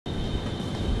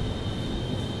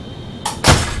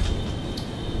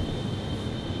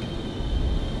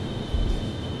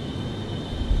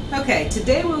Okay,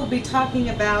 today we will be talking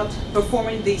about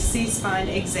performing the C-spine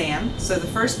exam. So the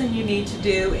first thing you need to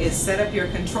do is set up your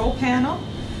control panel.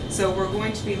 So we're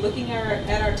going to be looking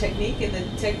at our technique in the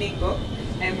technique book,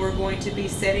 and we're going to be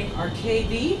setting our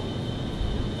KV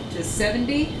to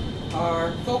 70.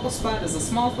 Our focal spot is a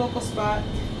small focal spot.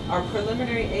 Our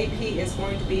preliminary AP is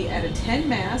going to be at a 10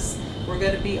 mass. We're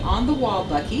going to be on the wall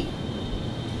bucky.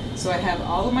 So I have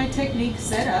all of my techniques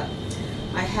set up.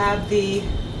 I have the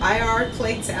IR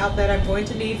plates out that I'm going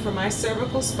to need for my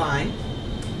cervical spine.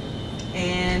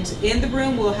 And in the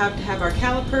room we'll have to have our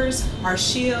calipers, our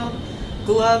shield,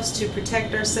 gloves to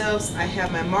protect ourselves. I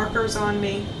have my markers on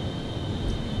me.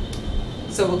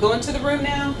 So we'll go into the room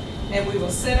now and we will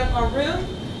set up our room.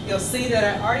 You'll see that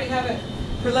I already have a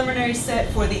preliminary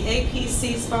set for the AP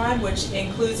C-spine, which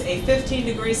includes a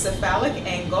 15-degree cephalic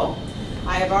angle.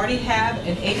 I have already have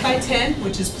an 8x10,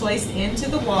 which is placed into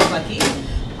the wall bucky.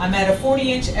 I'm at a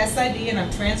 40-inch SID and I'm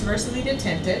transversely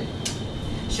detented.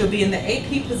 She'll be in the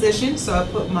AP position, so I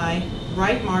put my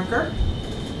right marker.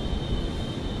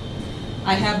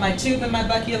 I have my tube and my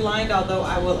bucky aligned, although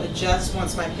I will adjust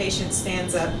once my patient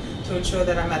stands up to ensure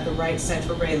that I'm at the right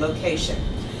central ray location.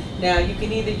 Now you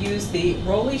can either use the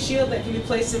rolly shield that can be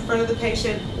placed in front of the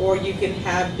patient, or you can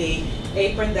have the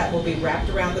apron that will be wrapped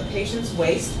around the patient's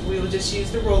waist. We will just use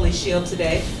the rolly shield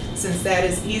today since that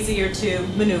is easier to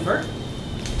maneuver.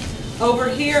 Over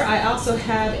here I also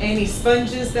have any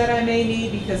sponges that I may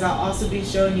need, because I'll also be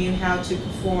showing you how to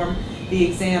perform the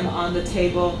exam on the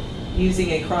table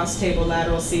using a cross table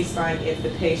lateral C-spine if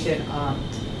the patient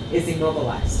is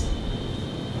immobilized.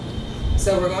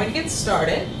 So we're going to get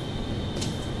started.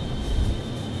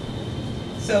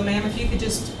 So ma'am, if you could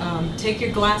just take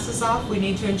your glasses off. We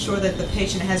need to ensure that the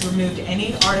patient has removed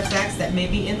any artifacts that may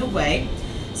be in the way.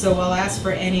 So we'll ask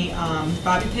for any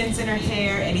bobby pins in her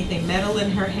hair, anything metal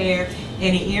in her hair,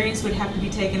 any earrings would have to be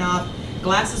taken off,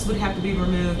 glasses would have to be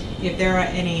removed. If there are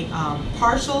any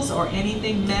partials or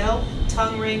anything metal,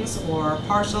 tongue rings or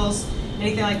partials,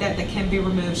 anything like that that can be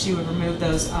removed, she would remove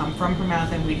those from her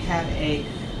mouth, and we'd have a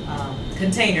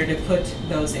container to put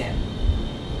those in.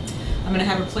 I'm going to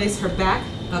have her place her back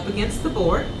up against the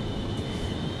board.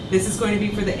 This is going to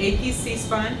be for the AP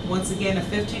C-spine. Once again, a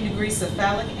 15-degree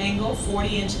cephalic angle,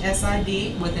 40-inch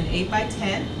SID with an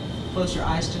 8x10. Close your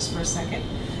eyes just for a second.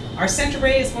 Our center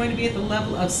ray is going to be at the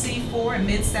level of C4 and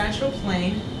mid-sagittal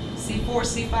plane. C4,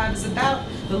 C5 is about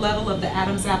the level of the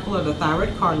Adam's apple or the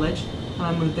thyroid cartilage. I'm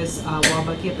going to move this wall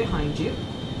bucky up behind you.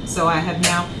 So I have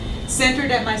now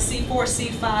centered at my C4,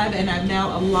 C5, and I've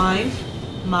now aligned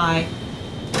my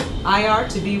IR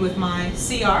to be with my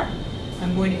CR.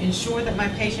 I'm going to ensure that my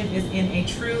patient is in a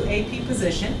true AP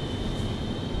position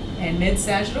and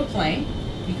mid-sagittal plane.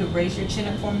 You could raise your chin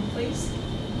up for me, please.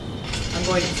 I'm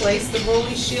going to place the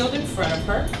rolly shield in front of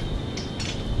her.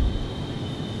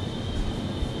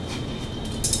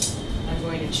 I'm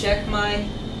going to check my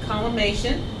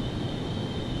collimation,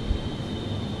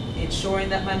 ensuring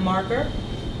that my marker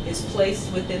is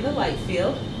placed within the light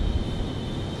field.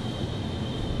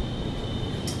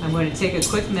 I'm going to take a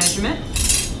quick measurement.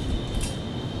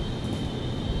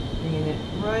 Bringing it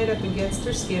right up against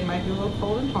her skin. Might be a little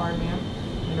cold and hard, ma'am.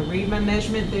 I'm going to read my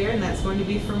measurement there, and that's going to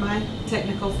be for my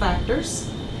technical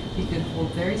factors. You can hold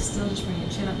very still. Just bring your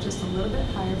chin up just a little bit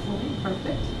higher for me.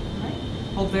 Perfect. All right.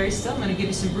 Hold very still. I'm going to give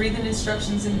you some breathing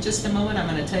instructions in just a moment. I'm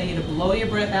going to tell you to blow your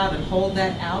breath out and hold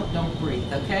that out. Don't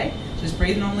breathe, okay? Just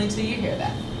breathe normally until you hear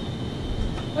that.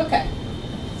 Okay.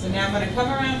 So now I'm going to come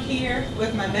around here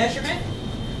with my measurement.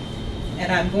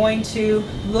 And I'm going to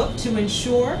look to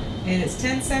ensure, and it's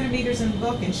 10 centimeters in the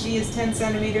book, and she is 10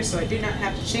 centimeters, so I do not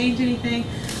have to change anything.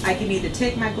 I can either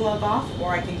take my glove off,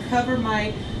 or I can cover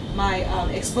my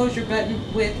exposure button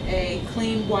with a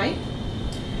clean wipe.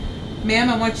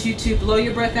 Ma'am, I want you to blow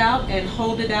your breath out and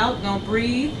hold it out. Don't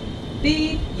breathe.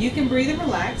 You can breathe and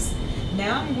relax.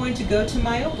 Now I'm going to go to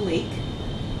my oblique.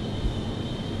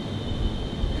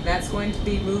 And that's going to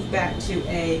be moved back to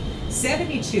a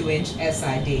 72-inch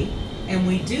SID. And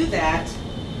we do that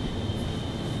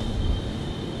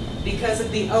because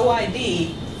of the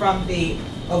OID from the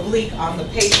oblique on the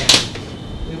patient.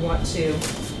 We want to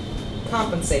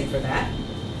compensate for that.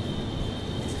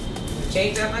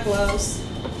 Change out my gloves.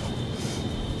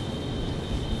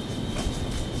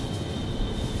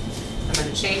 I'm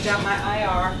going to change out my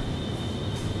IR.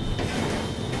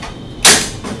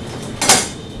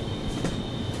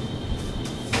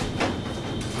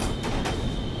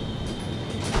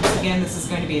 Again, this is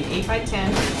going to be an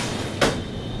 8x10.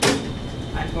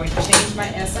 I'm going to change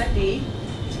my SID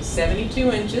to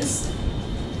 72 inches.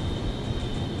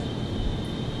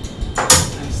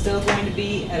 I'm still going to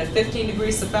be at a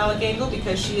 15-degree cephalic angle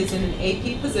because she is in an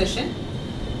AP position.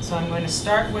 So I'm going to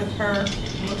start with her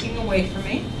looking away from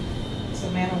me. So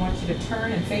ma'am, I want you to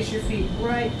turn and face your feet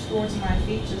right towards my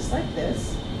feet, just like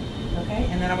this. Okay,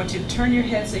 and then I want you to turn your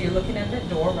head so you're looking at that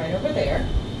door right over there.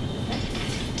 Okay.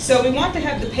 So we want to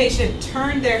have the patient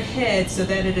turn their head so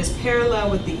that it is parallel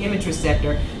with the image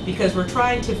receptor because we're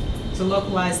trying to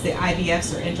localize the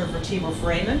IVFs or intervertebral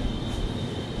foramen.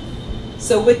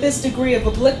 So with this degree of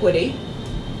obliquity,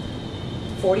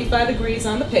 45 degrees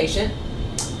on the patient,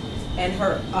 and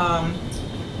her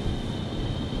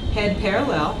head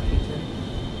parallel,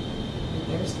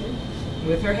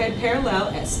 with her head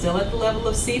parallel, still at the level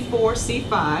of C4,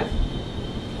 C5,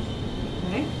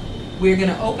 okay, we're going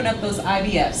to open up those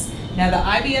IVFs. Now the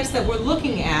IVFs that we're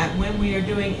looking at when we are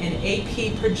doing an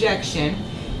AP projection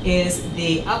is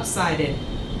the upsided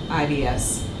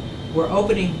IVFs. We're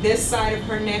opening this side of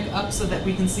her neck up so that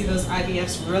we can see those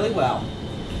IVFs really well.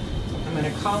 I'm going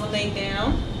to collimate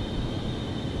down.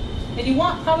 And you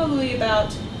want probably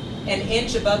about an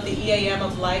inch above the EAM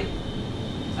of light.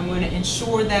 I'm going to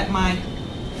ensure that my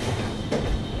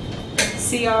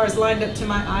CR is lined up to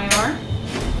my IR.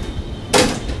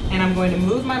 And I'm going to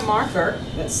move my marker,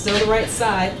 that's still the right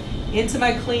side, into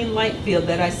my clean light field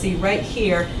that I see right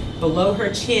here below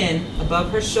her chin,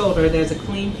 above her shoulder. There's a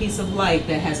clean piece of light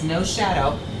that has no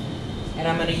shadow, and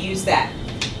I'm going to use that.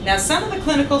 Now some of the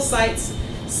clinical sites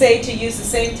say to use the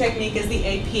same technique as the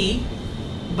AP,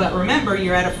 but remember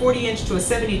you're at a 40-inch to a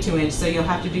 72-inch, so you'll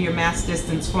have to do your mass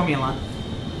distance formula.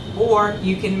 Or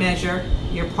you can measure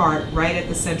your part right at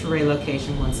the central ray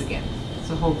location once again.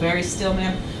 So hold very still,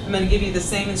 ma'am. I'm going to give you the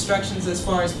same instructions as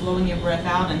far as blowing your breath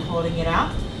out and holding it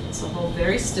out. So hold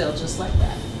very still, just like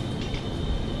that.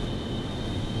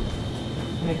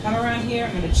 I'm going to come around here.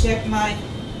 I'm going to check my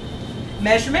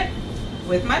measurement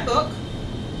with my book.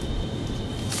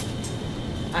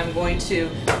 I'm going to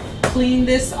clean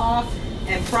this off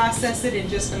and process it in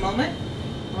just a moment.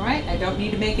 All right, I don't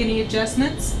need to make any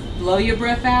adjustments. Blow your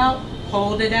breath out,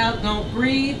 hold it out, don't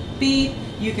breathe, beep.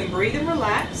 You can breathe and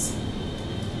relax.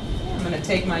 Okay, I'm going to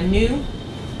take my new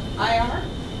IR.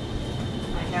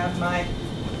 I have my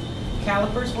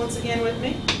calipers once again with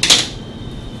me.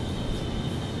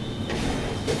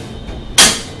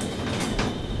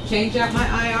 Change out my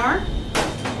IR.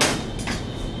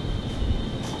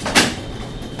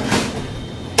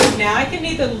 Now I can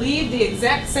either leave the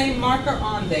exact same marker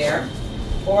on there,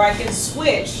 or I can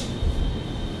switch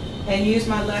and use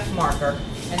my left marker.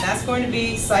 And that's going to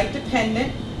be site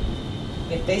dependent.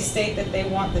 If they state that they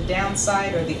want the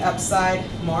downside or the upside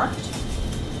marked,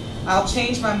 I'll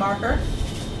change my marker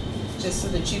just so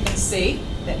that you can see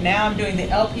that now I'm doing the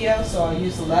LPO, so I'll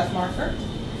use the left marker.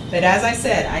 But as I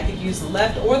said, I could use the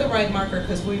left or the right marker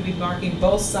because we'd be marking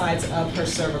both sides of her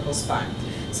cervical spine.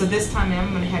 So this time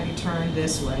I'm going to have you turn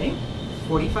this way,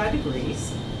 45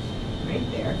 degrees, right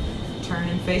there. Turn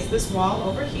and face this wall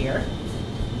over here.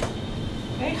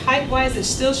 Okay, height-wise, it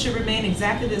still should remain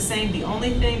exactly the same. The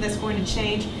only thing that's going to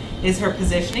change is her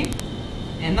positioning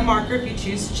and the marker if you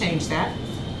choose to change that.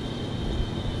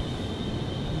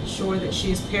 Ensure that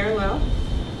she is parallel.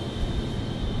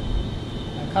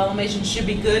 Collimation should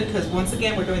be good because once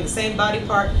again we're doing the same body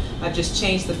part. I've just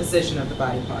changed the position of the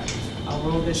body part. I'll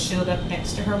roll this shield up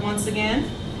next to her once again.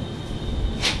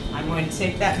 I'm going to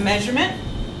take that measurement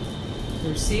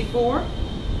through C4,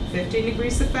 15-degree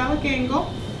cephalic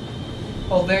angle.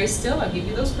 Hold very still. I'll give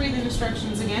you those breathing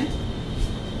instructions again.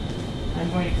 I'm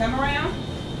going to come around,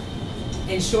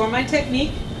 ensure my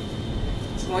technique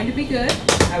is going to be good.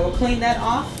 I will clean that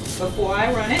off before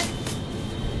I run it.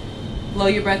 Blow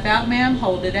your breath out, ma'am.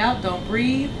 Hold it out. Don't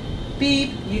breathe.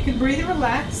 Beep. You can breathe and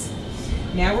relax.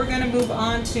 Now we're going to move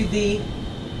on to the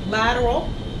lateral.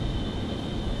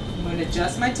 I'm going to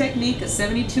adjust my technique, a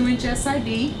 72-inch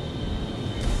SID.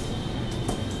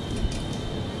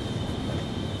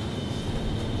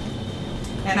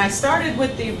 And I started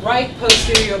with the right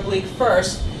posterior oblique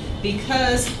first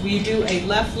because we do a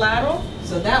left lateral.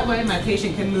 So that way my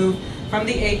patient can move from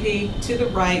the AP to the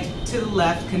right, to the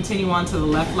left, continue on to the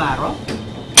left lateral.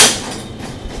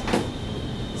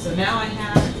 So now I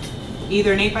have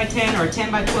either an 8x10 or a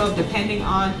 10x12 depending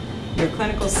on your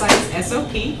clinical site's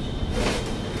SOP.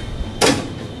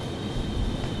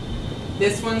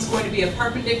 This one's going to be a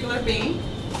perpendicular beam.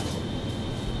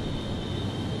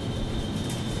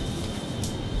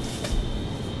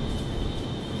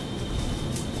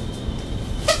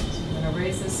 So I'm going to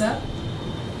raise this up.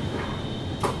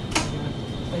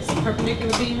 Place a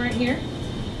perpendicular beam right here.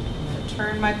 I'm going to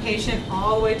turn my patient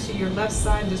all the way to your left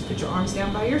side. Just put your arms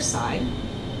down by your side.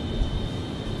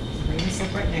 Bring this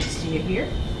up right next to you here.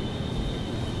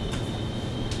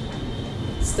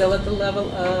 Still at the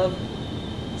level of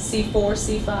C4,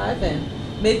 C5,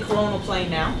 and mid-coronal plane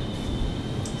now.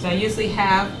 So I usually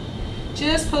have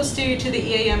just posterior to the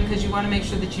EAM because you want to make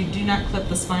sure that you do not clip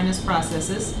the spinous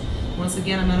processes. Once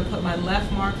again, I'm going to put my left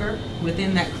marker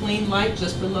within that clean light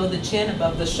just below the chin,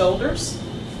 above the shoulders.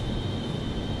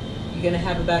 You're going to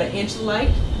have about 1 inch of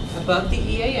light above the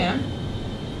EAM,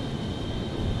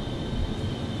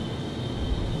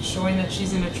 showing that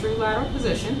she's in a true lateral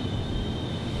position.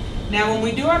 Now when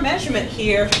we do our measurement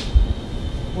here,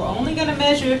 we're only going to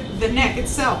measure the neck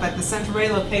itself at the central ray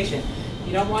location.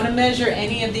 You don't want to measure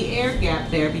any of the air gap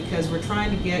there because we're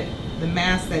trying to get the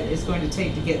mass that it's going to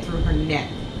take to get through her neck.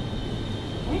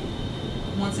 Okay.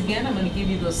 Once again, I'm going to give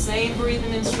you those same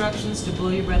breathing instructions to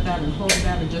blow your breath out and hold it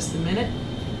out in just a minute.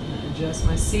 I'm going to adjust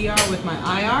my CR with my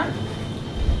IR.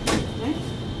 Okay.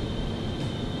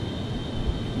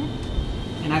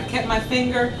 And I've kept my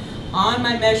finger on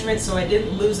my measurement so I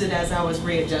didn't lose it as I was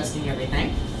readjusting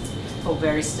everything. Hold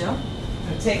very still. I'm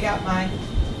going to take out my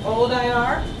old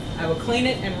IR. I will clean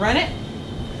it and run it.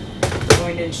 I'm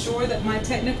going to ensure that my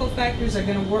technical factors are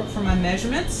going to work for my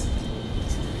measurements.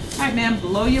 All right, ma'am,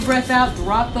 blow your breath out.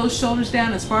 Drop those shoulders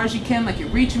down as far as you can, like you're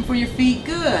reaching for your feet.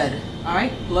 Good. All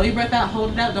right, blow your breath out.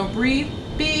 Hold it out. Don't breathe.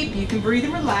 Beep. You can breathe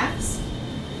and relax.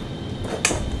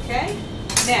 Okay.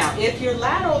 Now, if your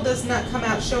lateral does not come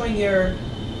out showing your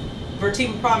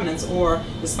vertebral prominence or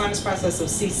the spinous process of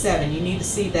C7, you need to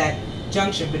see that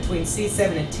junction between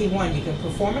C7 and T1. You can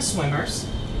perform a swimmer's.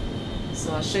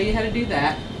 So I'll show you how to do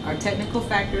that. Our technical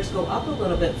factors go up a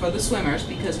little bit for the swimmers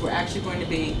because we're actually going to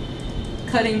be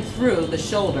cutting through the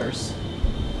shoulders.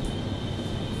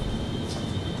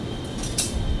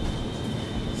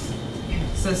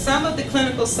 So some of the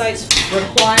clinical sites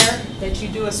require that you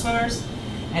do a swimmer's,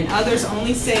 and others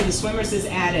only say the swimmer's is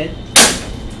added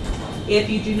if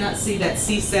you do not see that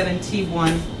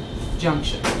C7-T1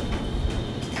 junction.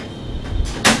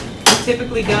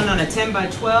 Typically done on a 10 by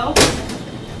 12.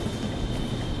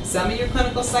 Some of your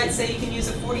clinical sites say you can use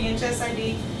a 40-inch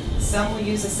SID. Some will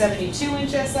use a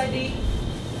 72-inch SID.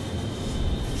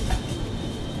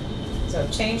 So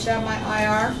I've changed out my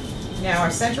IR. Now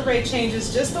our central ray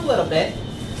changes just a little bit.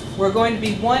 We're going to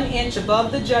be 1 inch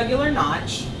above the jugular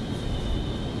notch.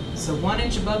 So 1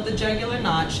 inch above the jugular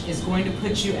notch is going to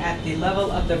put you at the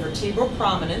level of the vertebral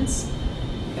prominence.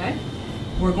 Okay?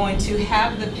 We're going to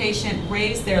have the patient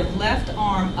raise their left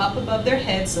arm up above their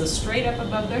head, so straight up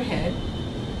above their head.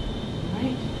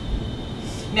 Right.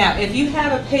 Now, if you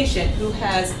have a patient who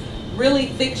has really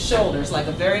thick shoulders, like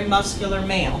a very muscular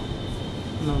male,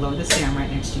 I'm going to load this down right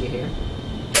next to you here.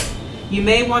 You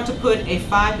may want to put a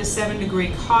 5 to 7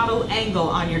 degree caudal angle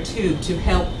on your tube to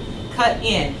help cut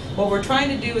in. What we're trying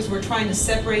to do is we're trying to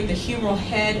separate the humeral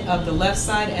head of the left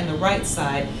side and the right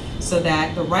side so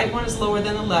that the right one is lower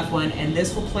than the left one, and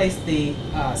this will place the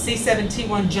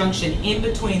C7-T1 junction in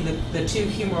between the two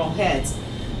humeral heads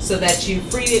so that you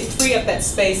free up that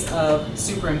space of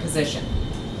superimposition.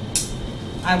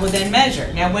 I will then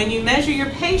measure. Now when you measure your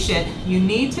patient, you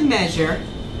need to measure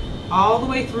all the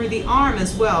way through the arm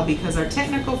as well, because our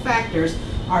technical factors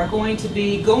are going to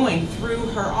be going through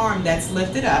her arm that's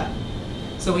lifted up.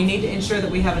 So we need to ensure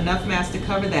that we have enough mass to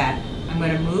cover that. I'm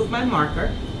going to move my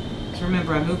marker. So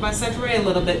remember, I moved my central ray a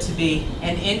little bit to be 1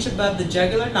 inch above the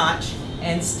jugular notch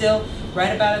and still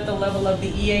right about at the level of the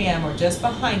EAM or just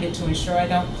behind it to ensure I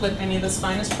don't clip any of the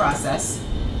spinous process.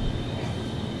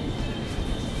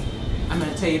 I'm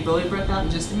going to tell you to blow your breath out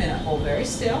in just a minute. Hold very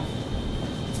still.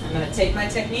 I'm going to take my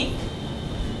technique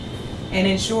and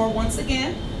ensure once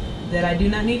again that I do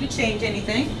not need to change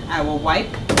anything. I will wipe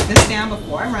this down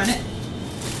before I run it.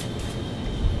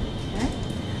 Okay.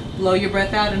 Blow your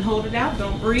breath out and hold it out.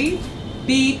 Don't breathe.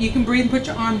 Beep. You can breathe and put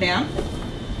your arm down.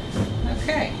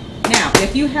 Okay. Now,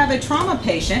 if you have a trauma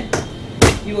patient,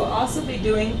 you will also be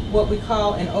doing what we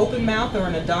call an open mouth or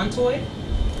an odontoid.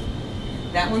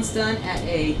 That one's done at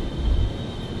a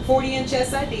 40-inch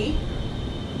SID.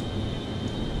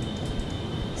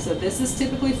 So this is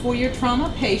typically for your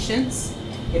trauma patients.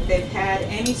 If they've had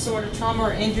any sort of trauma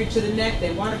or injury to the neck,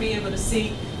 they want to be able to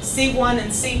see C1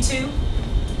 and C2,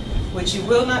 which you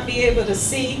will not be able to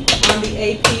see on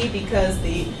the AP because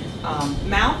the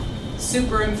mouth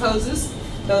superimposes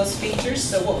those features.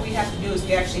 So what we have to do is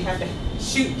we actually have to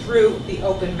shoot through the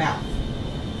open mouth.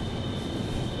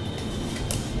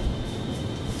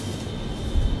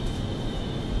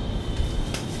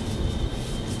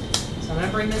 I'm going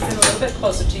to bring this in a little bit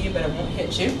closer to you, but it won't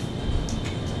hit you.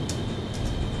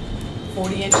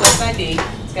 40-inch SID.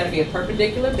 It's got to be a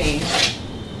perpendicular beam.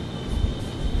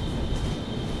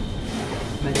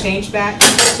 I'm going to change back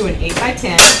to an 8 by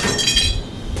 10.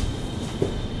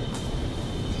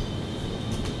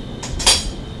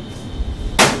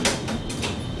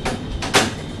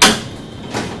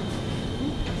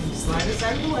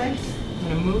 out of the way. I'm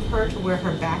going to move her to where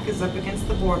her back is up against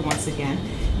the board once again.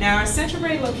 Now our central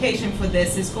ray location for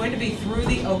this is going to be through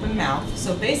the open mouth.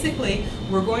 So basically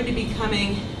we're going to be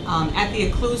coming at the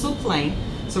occlusal plane.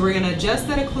 So we're going to adjust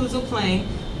that occlusal plane,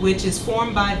 which is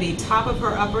formed by the top of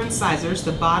her upper incisors,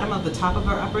 the bottom of the top of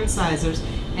her upper incisors,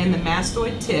 and the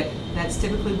mastoid tip. That's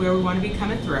typically where we want to be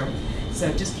coming through.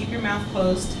 So just keep your mouth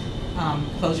closed.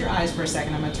 Close your eyes for a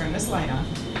second. I'm going to turn this light on.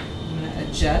 I'm going to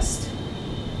adjust,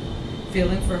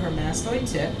 feeling for her mastoid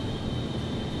tip.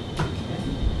 Okay.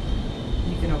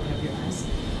 You can open up your eyes.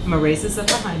 I'm going to raise this up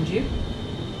behind you.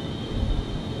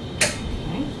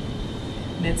 Okay.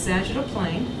 Mid-sagittal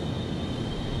plane.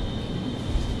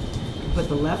 Put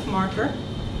the left marker.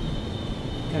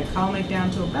 Got to collimate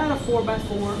down to about a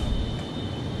 4x4.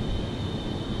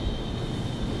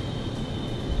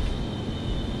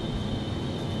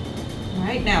 All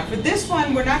right, now for this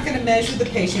one, we're not going to measure the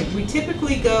patient. We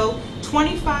typically go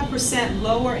 25%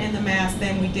 lower in the mass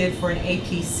than we did for an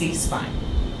APC spine.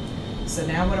 So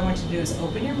now what I want you to do is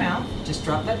open your mouth, just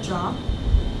drop that jaw,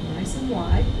 nice and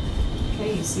wide.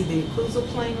 Okay, you see the occlusal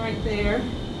plane right there.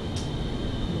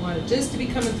 You want it just to be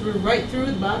coming through, right through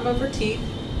the bottom of her teeth,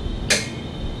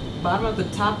 bottom of the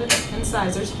top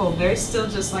incisors. Hold very still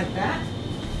just like that.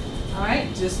 All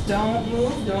right, just don't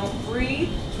move, don't breathe.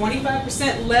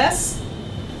 25% less.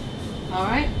 All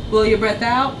right, blow your breath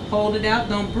out, hold it out,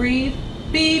 don't breathe.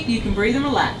 Beep, you can breathe and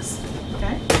relax.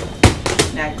 Okay,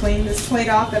 now clean this plate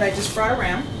off that I just brought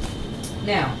around.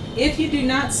 Now, if you do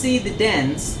not see the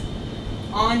dens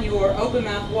on your open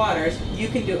mouth waters, you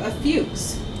can do a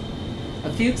fuchs. A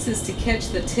fuchs is to catch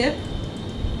the tip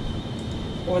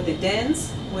or the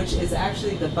dens, which is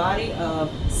actually the body of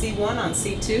C1 on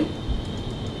C2.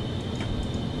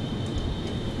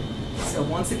 So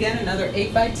once again, another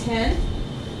 8x10.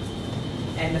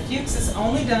 And the fuchs is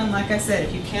only done, like I said,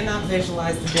 if you cannot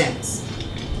visualize the dens.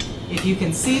 If you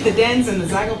can see the dens and the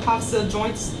zygapophyseal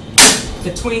joints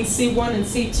between C1 and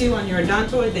C2 on your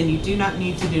odontoid, then you do not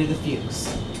need to do the fuchs.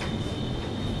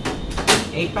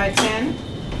 8x10.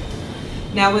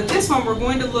 Now with this one, we're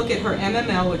going to look at her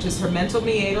MML, which is her mental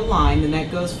meatal line, and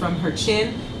that goes from her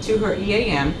chin to her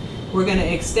EAM. We're going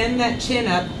to extend that chin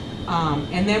up,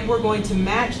 and then we're going to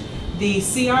match the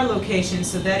CR location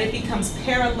so that it becomes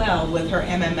parallel with her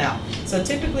MML. So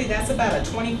typically that's about a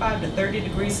 25 to 30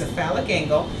 degrees cephalic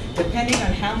angle, depending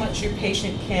on how much your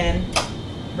patient can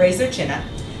raise their chin up.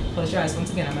 Close your eyes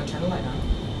once again. I'm going to turn the light on.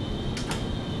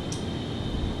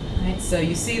 All right, so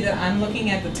you see that I'm looking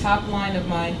at the top line of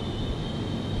my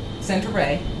center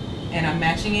ray, and I'm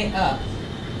matching it up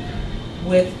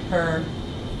with her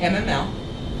MML.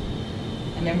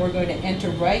 And then we're going to enter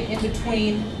right in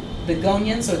between the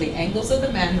gonions, or the angles of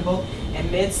the mandible,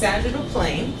 and mid-sagittal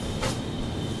plane.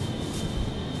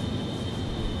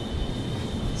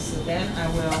 So then I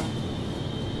will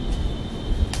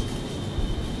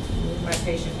move my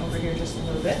patient over here just a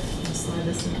little bit. I'll slide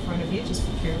this in front of you. Just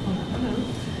be careful not to move.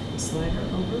 Slide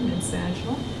her over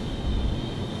mid-sagittal.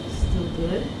 Still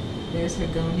good. There's her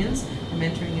gonions. I'm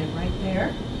entering in right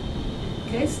there.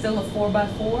 Okay, still a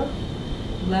 4x4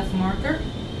 left marker.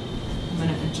 I'm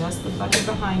going to adjust the bucket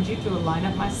behind you to line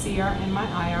up my CR and my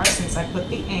IR since I put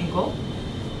the angle.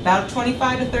 About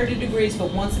 25 to 30 degrees,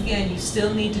 but once again, you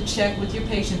still need to check with your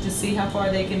patient to see how far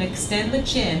they can extend the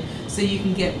chin so you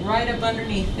can get right up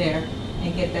underneath there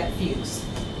and get that fuchs.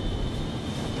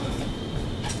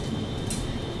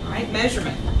 All right,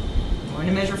 measurement. I'm going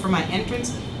to measure from my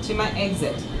entrance to my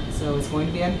exit. So it's going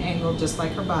to be at an angle just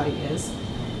like her body is.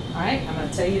 All right, I'm going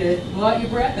to tell you to blow out your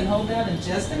breath and hold out in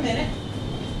just a minute.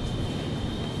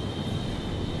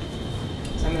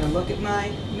 So I'm going to look at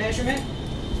my measurement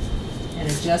and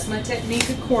adjust my technique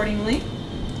accordingly.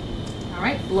 All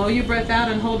right, blow your breath out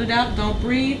and hold it out. Don't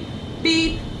breathe.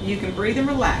 Beep. You can breathe and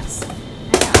relax.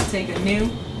 And I'll take a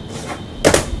new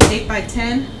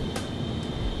 8x10.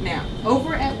 Now,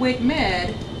 over at Wake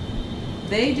Med,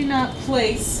 they do not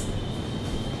place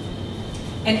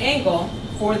an angle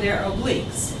for their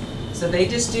obliques. So they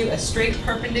just do a straight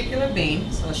perpendicular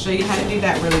beam. So I'll show you how to do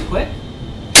that really quick.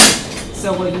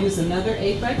 So we'll use another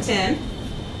 8x10.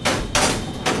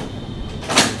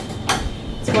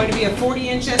 It's going to be a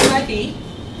 40-inch SID.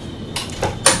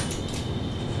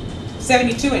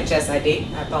 72-inch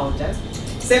SID, I apologize.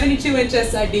 72-inch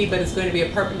SID, but it's going to be a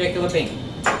perpendicular beam.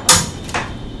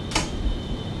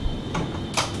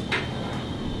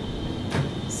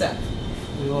 So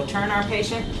we will turn our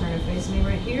patient, turn and face me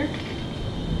right here.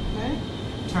 Okay.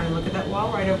 Turn and look at that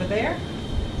wall right over there.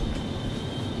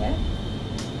 Okay.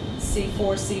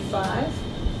 C4, C5.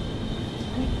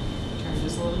 Okay. Turn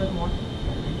just a little bit more.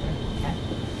 Okay.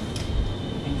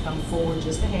 And come forward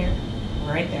just a hair.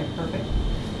 Right there, perfect.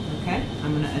 Okay,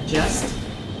 I'm going to adjust,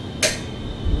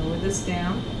 lower this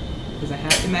down, because I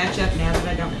have to match up now that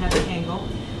I don't have the angle.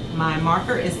 My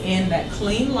marker is in that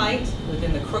clean light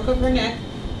within the crook of her neck.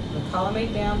 I'm going to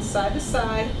collimate down side to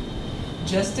side,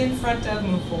 just in front of,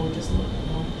 move forward just a little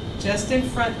bit more, just in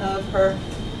front of her.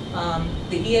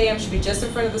 The EAM should be just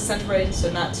in front of the center brace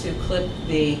so not to clip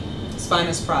the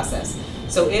spinous process.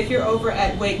 So if you're over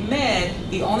at Wake Med,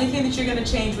 the only thing that you're going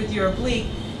to change with your oblique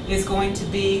is going to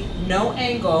be no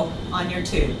angle on your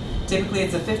tube. Typically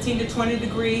it's a 15 to 20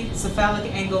 degree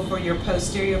cephalic angle for your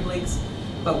posterior obliques,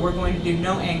 but we're going to do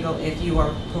no angle if you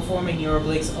are performing your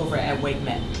obliques over at Wake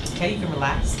Med. Okay, you can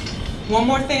relax. One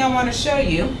more thing I want to show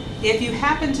you. If you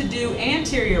happen to do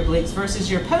anterior obliques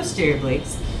versus your posterior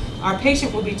obliques, our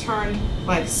patient will be turned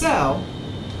like so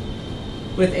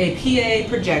with a PA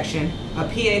projection, a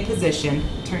PA position.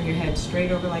 Turn your head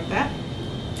straight over like that.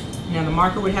 Now the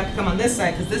marker would have to come on this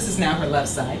side because this is now her left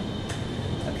side.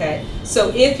 Okay,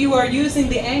 so if you are using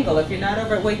the angle, if you're not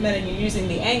over at Wake Med and you're using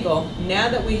the angle, now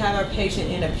that we have our patient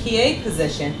in a PA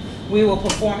position, we will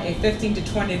perform a 15 to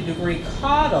 20 degree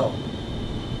caudal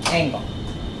angle.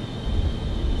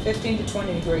 15 to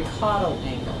 20 degree caudal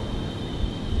angle.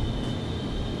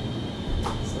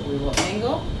 So we will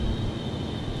angle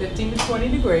 15 to 20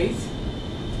 degrees.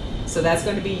 So that's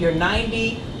going to be your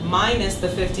 90 minus the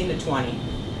 15 to 20.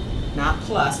 Not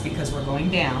plus, because we're going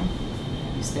down.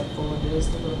 You step forward just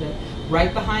a little bit.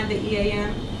 Right behind the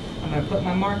EAM, I'm going to put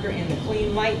my marker in the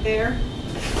clean light there.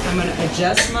 I'm going to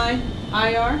adjust my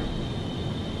IR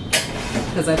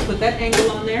because I put that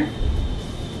angle on there.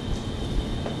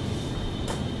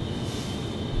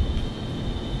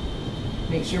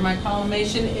 Make sure my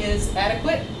collimation is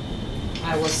adequate.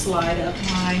 I will slide up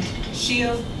my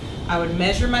shield. I would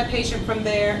measure my patient from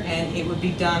there, and it would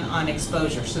be done on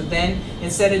exposure. So then,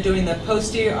 instead of doing the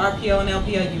posterior RPO and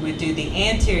LPO, you would do the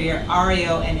anterior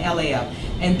RAO and LAO.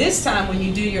 And this time, when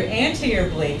you do your anterior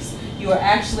obliques, you are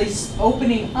actually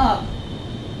opening up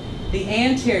the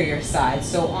anterior side.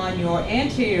 So on your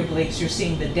anterior obliques, you're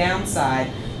seeing the downside,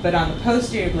 but on the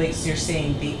posterior obliques, you're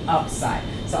seeing the upside.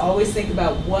 So always think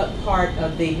about what part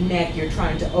of the neck you're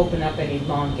trying to open up and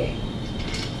elongate.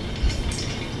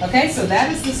 Okay, so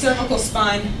that is the cervical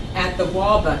spine at the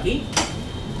wall bucky.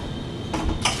 All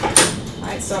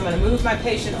right, so I'm going to move my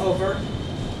patient over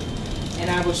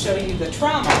and I will show you the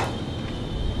trauma.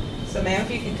 So ma'am,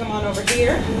 if you can come on over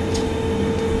here.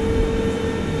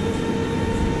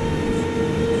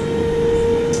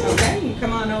 Okay, you can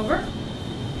come on over.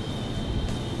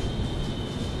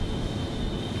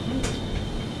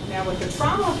 Now with the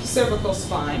trauma cervical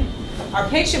spine, our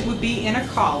patient would be in a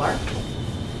collar.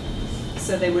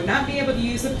 So they would not be able to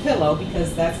use a pillow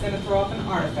because that's going to throw off an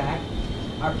artifact.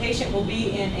 Our patient will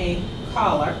be in a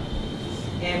collar,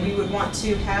 and we would want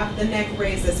to have the neck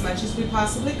raised as much as we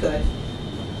possibly could.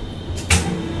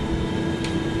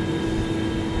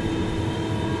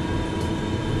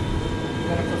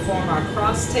 We're going to perform our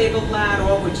cross-table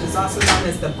lateral, which is also known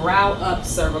as the brow-up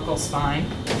cervical spine.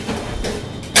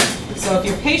 So if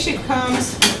your patient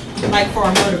comes, like for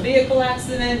a motor vehicle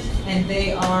accident, and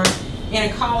they are in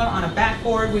a collar on a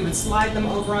backboard, we would slide them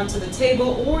over onto the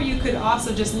table, or you could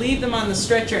also just leave them on the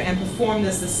stretcher and perform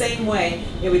this the same way.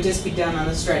 It would just be done on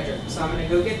the stretcher. So I'm going to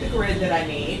go get the grid that I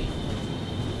need.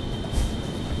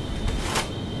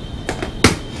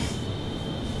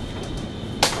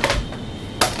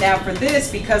 Now for this,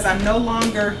 because I'm no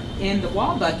longer in the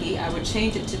wall bucky, I would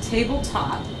change it to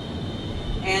tabletop,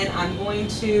 and I'm going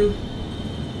to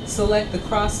select the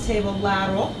cross table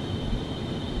lateral.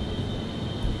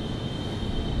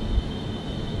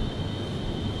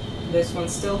 This one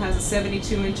still has a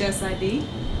 72-inch SID,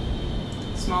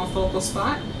 small focal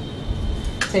spot.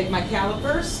 Take my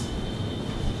calipers.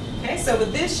 Okay, so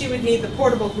with this you would need the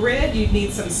portable grid, you'd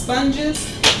need some sponges,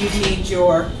 you'd need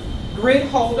your grid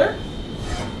holder.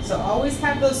 So always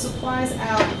have those supplies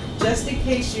out just in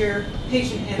case your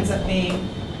patient ends up being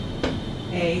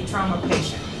a trauma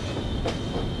patient.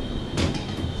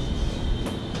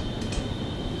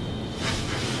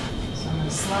 So I'm going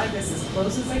to slide this as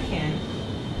close as I can.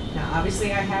 Now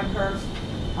obviously I have her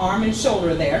arm and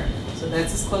shoulder there, so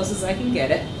that's as close as I can get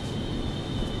it.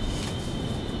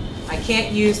 I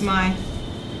can't use my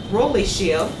rolly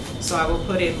shield, so I will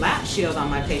put a lap shield on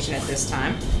my patient at this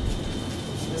time.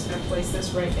 I'm just going to place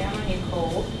this right down on you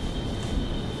cold.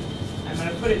 I'm going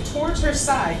to put it towards her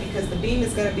side because the beam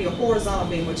is going to be a horizontal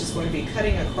beam, which is going to be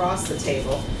cutting across the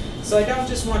table. So I don't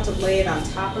just want to lay it on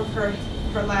top of her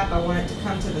lap, I want it to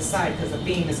come to the side because the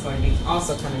beam is going to be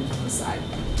also coming from the side.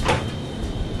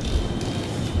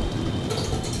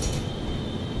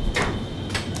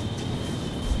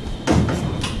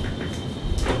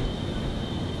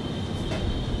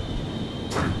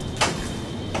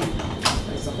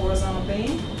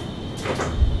 vein.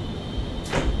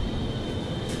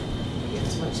 Get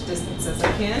as much distance as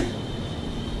I can.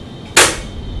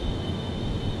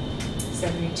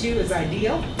 72 is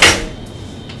ideal.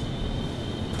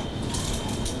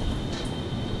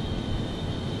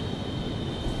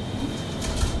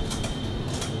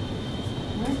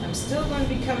 I'm still going to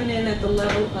be coming in at the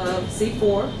level of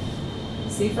C4,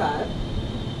 C5.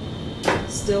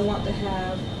 Still want to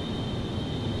have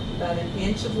about an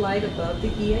inch of light above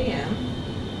the EAM.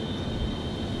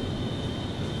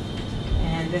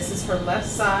 And this is her left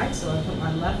side, so I put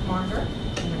my left marker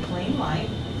in the plain light.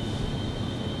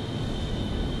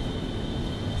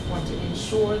 I want to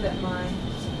ensure that my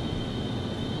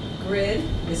grid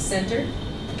is centered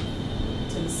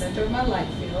to the center of my light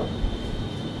field.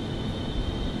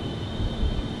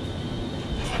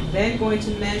 I'm then going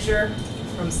to measure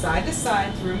from side to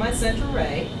side through my center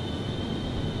ray.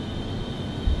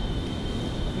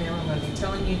 Now I'm going to be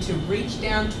telling you to reach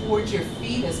down towards your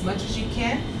feet as much as you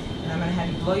can, and I'm going to have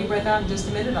you blow your breath out in just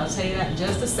a minute. I'll tell you that in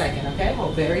just a second, okay?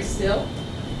 Hold very still.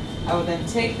 I will then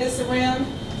take this around,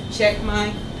 check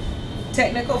my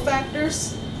technical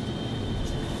factors,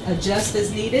 adjust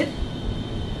as needed.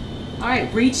 All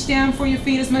right, reach down for your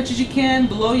feet as much as you can,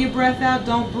 blow your breath out,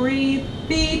 don't breathe,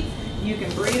 beep. You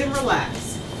can breathe and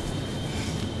relax.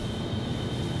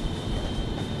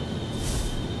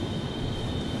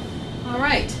 All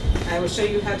right, I will show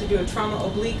you how to do a trauma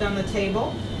oblique on the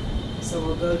table. So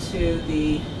we'll go to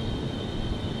the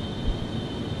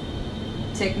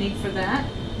technique for that.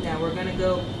 Now we're going to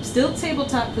go still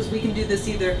tabletop because we can do this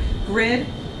either grid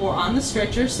or on the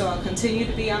stretcher. So I'll continue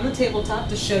to be on the tabletop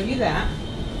to show you that.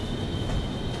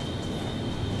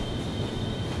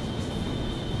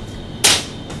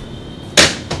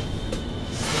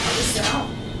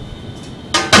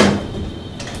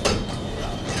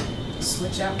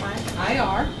 Switch out my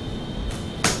IR.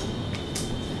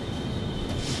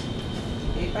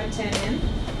 8x10 in.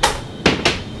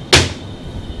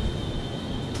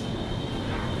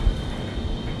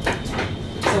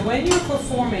 So when you're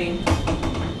performing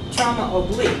trauma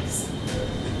obliques,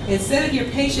 instead of your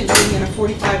patient being in a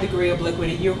 45-degree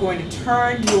obliquity, you're going to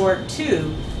turn your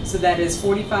tube so that is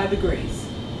 45 degrees.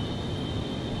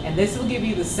 And this will give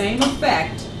you the same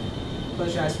effect.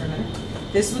 Close your eyes for a minute.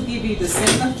 This will give you the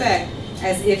same effect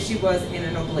as if she was in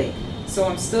an oblique. So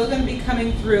I'm still going to be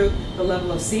coming through the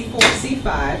level of C4,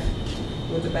 C5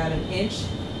 with about an inch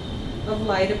of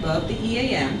light above the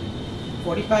EAM,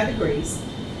 45 degrees.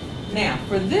 Now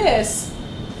for this,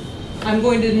 I'm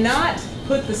going to not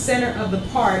put the center of the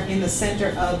part in the center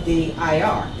of the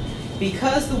IR.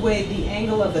 Because the way the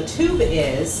angle of the tube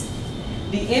is,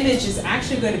 the image is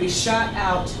actually going to be shot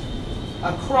out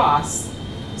across,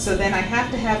 so then I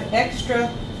have to have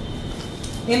extra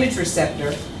image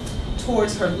receptor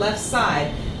towards her left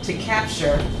side to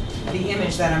capture the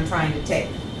image that I'm trying to take.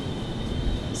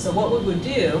 So what we would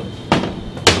do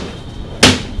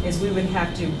is we would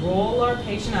have to roll our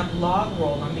patient up, log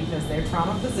roll them because they're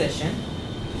trauma position.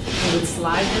 We would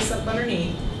slide this up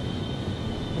underneath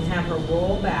and have her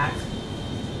roll back.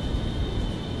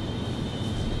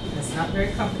 That's not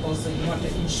very comfortable, so you want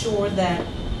to ensure that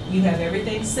you have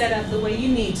everything set up the way you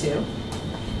need to.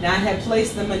 Now I have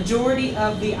placed the majority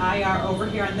of the IR over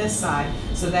here on this side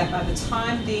so that by the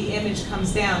time the image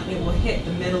comes down, it will hit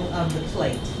the middle of the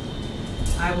plate.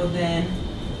 I will then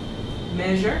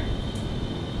measure,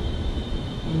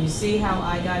 and you see how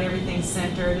I got everything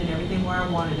centered and everything where I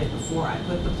wanted it before I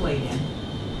put the plate in.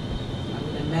 I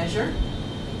will then measure.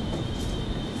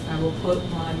 I will put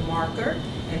my marker,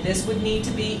 and this would need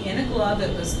to be in a glove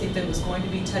if it was going to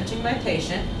be touching my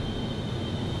patient.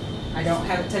 I don't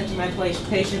have it touching my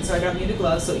patient, so I don't need a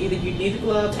glove. So either you'd need a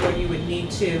glove or you would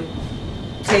need to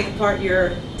take apart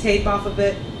your tape off of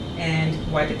it and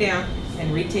wipe it down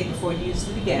and retape before you use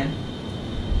it again.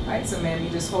 All right, so ma'am, you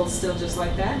just hold still just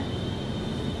like that.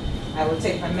 I will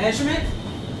take my measurement.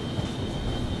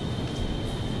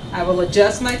 I will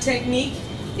adjust my technique.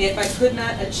 If I could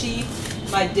not achieve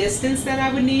my distance that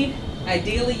I would need,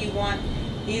 ideally you want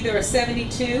either a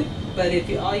 72, but if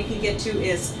all you can get to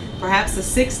is perhaps a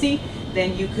 60,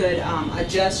 then you could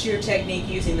adjust your technique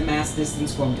using the mass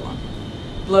distance formula.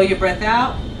 Blow your breath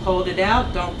out, hold it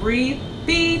out, don't breathe,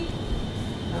 beep,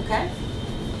 okay?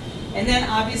 And then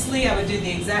obviously I would do the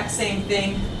exact same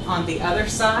thing on the other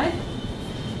side.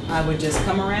 I would just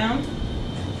come around,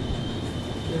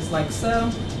 just like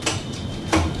so,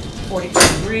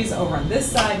 45 degrees over on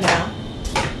this side now.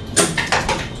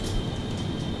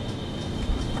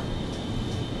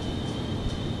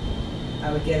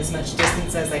 I would get as much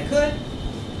distance as I could.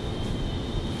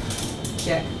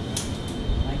 Check,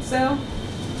 like so.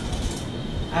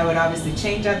 I would obviously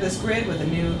change out this grid with a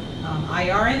new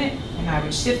IR in it, and I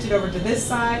would shift it over to this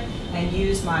side and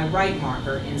use my right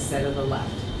marker instead of the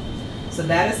left. So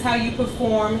that is how you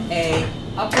perform a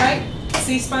upright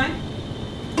C-spine.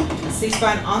 A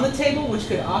C-spine on the table, which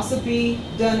could also be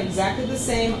done exactly the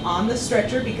same on the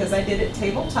stretcher because I did it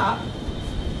tabletop,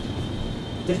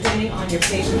 depending on your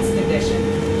patient's condition. You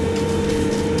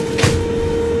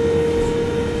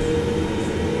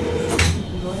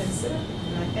can go ahead and sit up,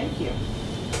 and I thank you.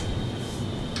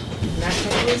 And that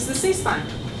concludes the C-spine.